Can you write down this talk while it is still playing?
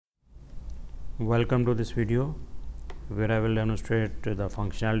Welcome to this video where I will demonstrate the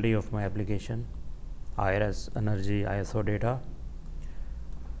functionality of my application iris-energy-isodata.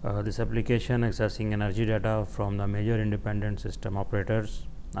 This application accessing energy data from the major independent system operators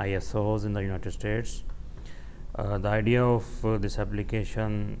ISOs in the United States. The idea of this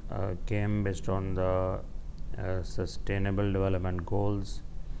application came based on the Sustainable Development Goals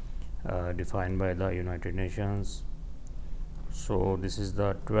defined by the United Nations. So this is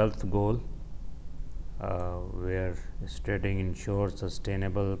the 12th goal, where stating ensures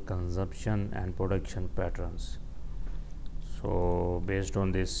sustainable consumption and production patterns. So based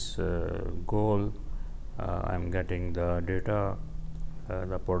on this goal, I am getting the data,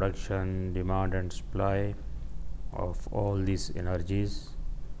 the production, demand and supply of all these energies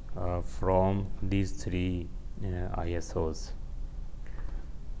from these three ISOs.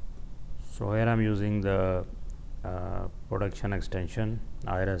 So here I am using the production extension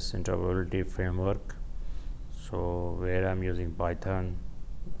iris interoperability framework. So where I am using Python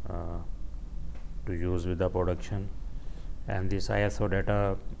to use with the production, and this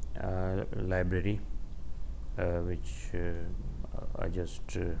isodata library which I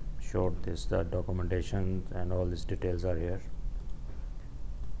just showed this, the documentation and all these details are here.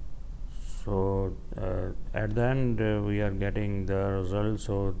 So at the end we are getting the result.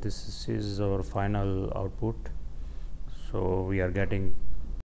 So this is our final output. So we are getting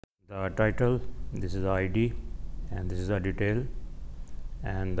the title, this is the ID, and this is the detail,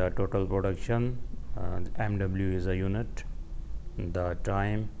 and the total production, MW is a unit, the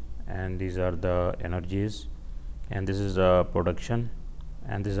time, and these are the energies, and this is the production,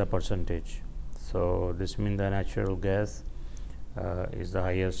 and this is a percentage. So this means the natural gas is the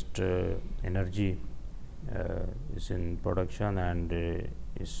highest energy is in production, and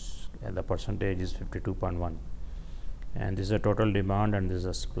the percentage is 52.1, and this is a total demand, and this is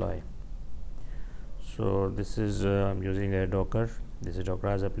a supply. So this is using a Docker. This is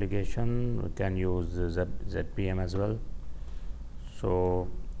Dockerized application. We can use ZPM as well. So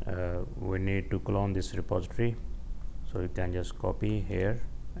we need to clone this repository. So you can just copy here,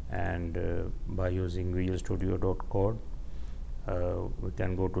 and by using Visual Studio .code, we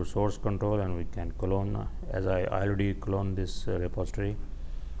can go to source control and we can clone. As I already cloned this repository.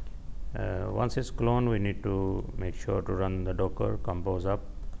 Once it's cloned, we need to make sure to run the Docker compose up.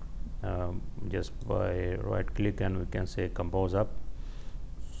 Just by right click and we can say compose up.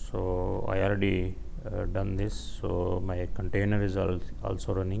 So I already done this, so my container is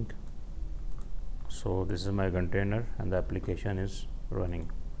also running. So this is my container and the application is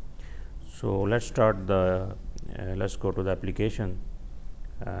running. So let's start the let's go to the application,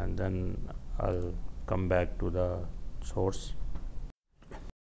 and then I'll come back to the source.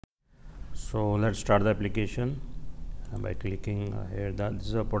 So let's start the application by clicking here. This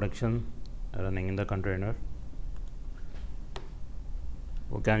is a production running in the container.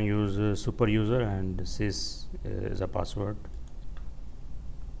 We can use super user, and sys is a password.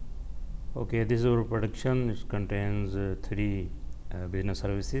 Okay, this is our production. It contains three business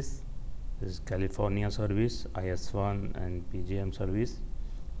services. This is California service, IS1 and PGM service.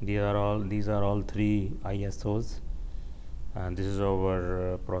 These are all three ISOs, and this is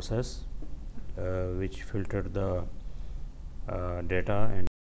our process which filtered the data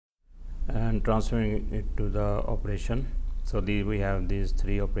and transferring it to the operation. So we have these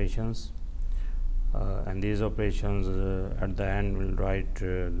three operations, and these operations at the end will write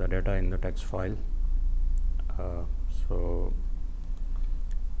the data in the text file. So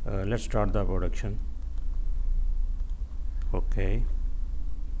let's start the production. Okay,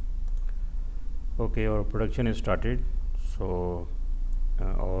 our production is started. So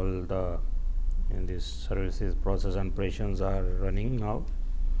all the in these services, process and operations are running now.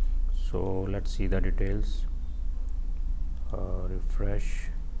 So let's see the details. Refresh.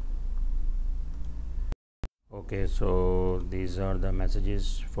 Okay, so these are the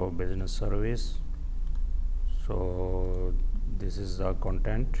messages for business service. So this is the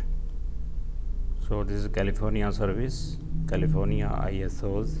content. So this is California service, California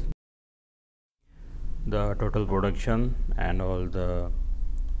ISOs, the total production and all the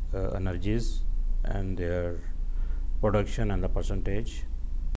energies and their production and the percentage,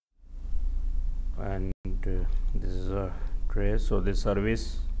 and this is a trace. So this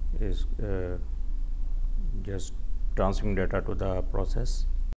service is just transferring data to the process,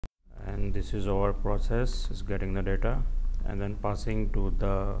 and this is our process is getting the data and then passing to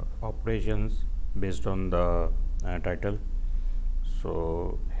the operations based on the title.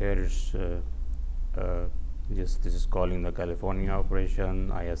 So here is this is calling the California operation,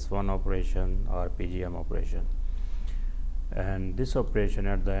 IS1 operation or PGM operation, and this operation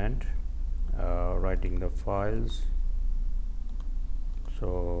at the end writing the files.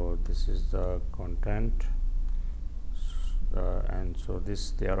 So this is the content, and so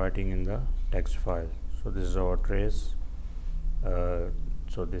this they are writing in the text file. So this is our trace.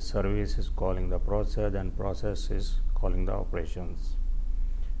 So this service is calling the process and process is calling the operations.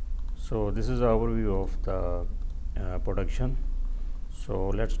 So this is the overview of the production. So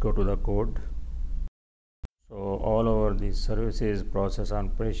let's go to the code. So all over these services, process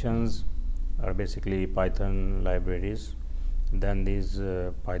and operations are basically Python libraries. Then these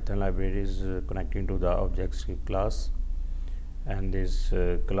Python libraries connecting to the object-script class, and this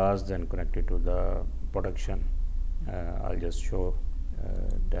class then connected to the production. I'll just show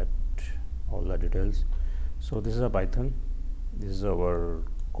that all the details. So this is a Python, this is our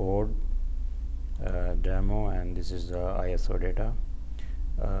code demo, and this is the ISO data.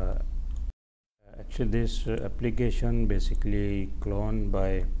 Actually this application basically cloned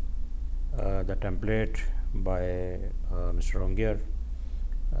by the template by Mr. Ongier.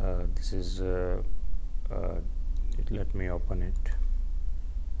 This is let me open it.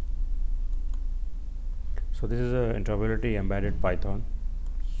 So this is a interoperability embedded Python.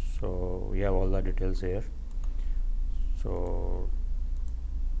 So we have all the details here. So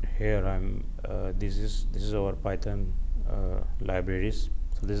here this is our Python libraries.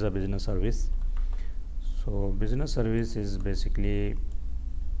 So this is a business service. So business service is basically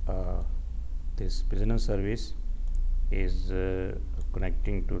this business service is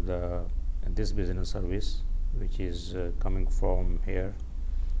connecting to this business service, which is coming from here.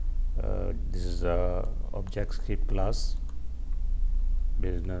 This is a object script class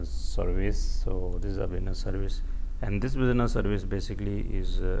business service. So this is a business service, and this business service basically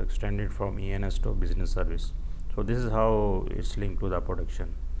is extended from ENS to business service. So this is how it's linked to the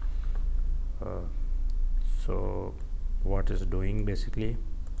production. So what is doing basically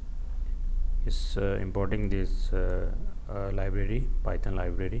is importing this library, Python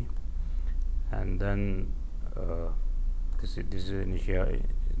library, and then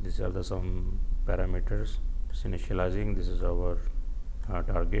these are the some parameters. It's initializing. This is our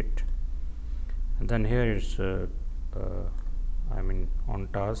target, and then here it's on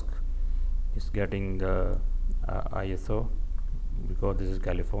task is getting the ISO, because this is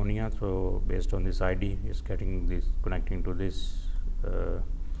California. So based on this ID is getting this, connecting to this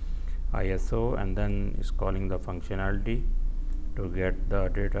ISO, and then is calling the functionality to get the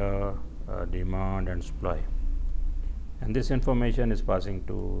data, demand and supply. And this information is passing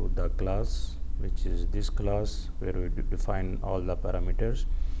to the class, which is this class, where we define all the parameters,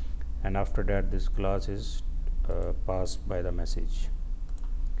 and after that this class is passed by the message.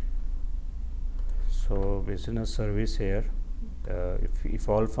 So business service here, if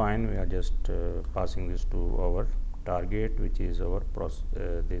all fine, we are just passing this to our target, which is our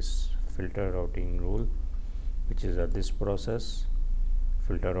this filter routing rule, which is this process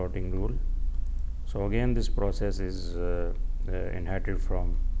filter routing rule. So again this process is inherited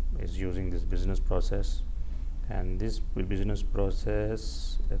from, is using this business process, and this business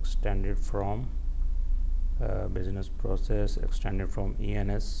process extended from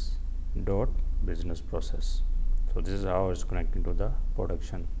ENS dot business process. So this is how it's connecting to the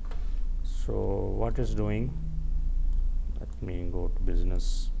production. So what it's doing, let me go to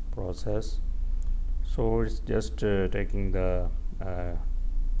business process. So it's just taking the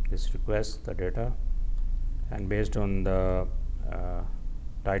this request, the data, and based on the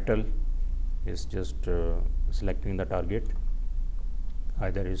title is just selecting the target,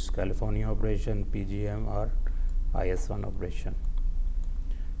 either is California operation, PGM or IS1 operation.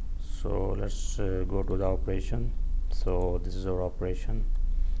 So let's go to the operation. So this is our operation.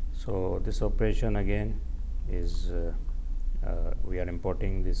 So this operation again is we are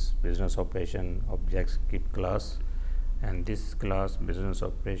importing this business operation object script class, and this class business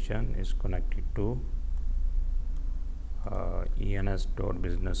operation is connected to ENS dot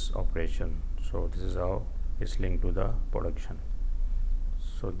business operation. So this is how it's linked to the production.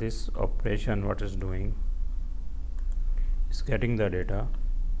 So this operation, what is doing is getting the data,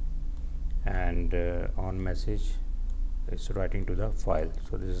 and on message is writing to the file.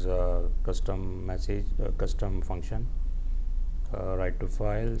 So this is a custom message, custom function, write to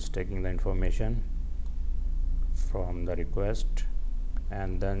file, is taking the information from the request,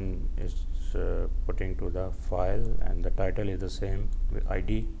 and then it's putting to the file, and the title is the same with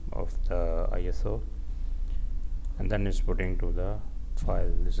ID of the ISO, and then it's putting to the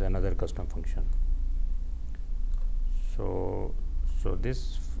file. This is another custom function. So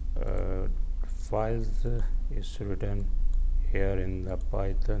this files is written here in the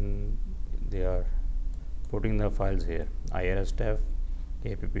Python. They are putting the files here, irs-def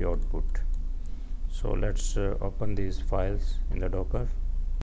app output. So let's open these files in the Docker.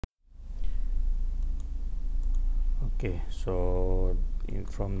 Okay, so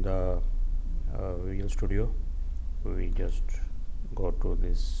from the Visual Studio, we just go to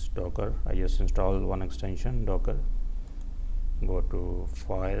this Docker. I just install one extension, Docker. Go to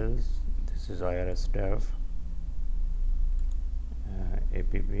files. This is iris-dev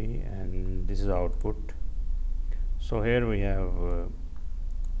app, and this is output. So here we have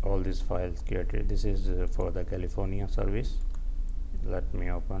all these files created. This is for the California service. Let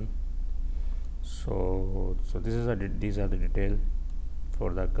me open. So this is these are the detail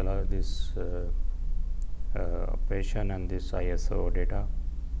for the color, this operation, and this ISO data.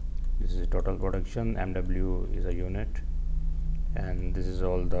 This is total production, MW is a unit, and this is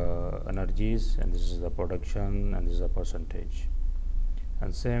all the energies, and this is the production, and this is a percentage.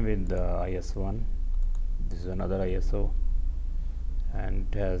 And same with the IS1. This is another ISO, and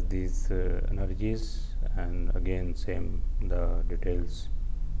it has these energies, and again same the details,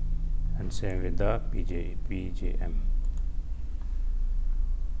 and same with the PJM.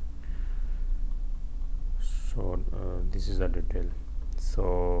 So this is the detail.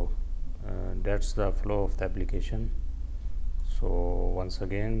 So that's the flow of the application. So once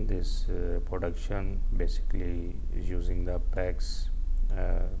again, this production basically is using the PAX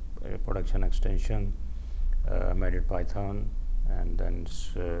production extension, embedded Python, and then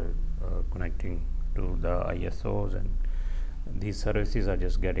it's connecting to the ISOs, and these services are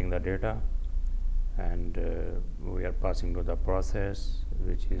just getting the data, and we are passing to the process,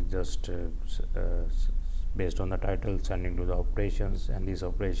 which is just based on the title, sending to the operations, and these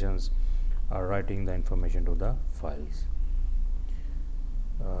operations are writing the information to the files.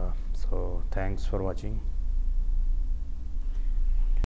 So thanks for watching.